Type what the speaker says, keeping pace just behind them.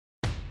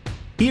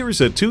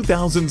Here's a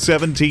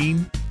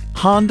 2017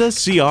 Honda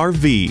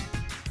CR-V.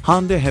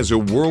 Honda has a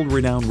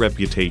world-renowned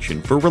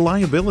reputation for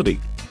reliability.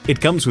 It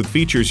comes with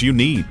features you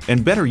need,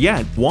 and better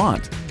yet,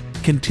 want.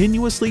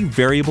 Continuously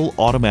variable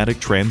automatic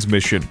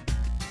transmission,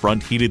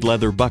 front heated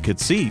leather bucket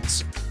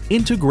seats,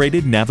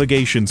 integrated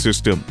navigation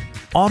system,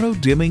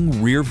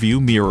 auto-dimming rear view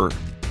mirror,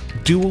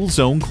 dual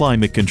zone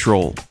climate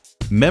control,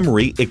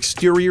 memory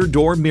exterior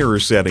door mirror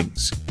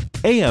settings,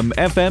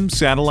 AM/FM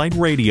satellite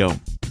radio,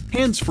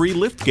 hands-free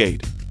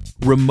liftgate,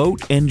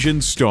 remote engine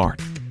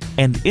start,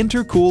 and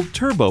intercooled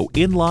turbo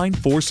inline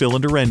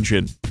 4-cylinder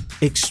engine.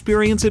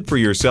 Experience it for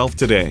yourself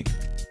today.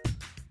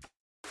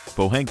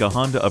 Pohanka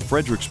Honda of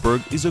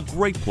Fredericksburg is a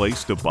great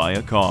place to buy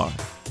a car.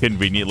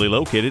 Conveniently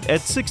located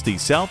at 60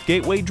 South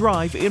Gateway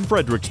Drive in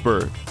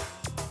Fredericksburg.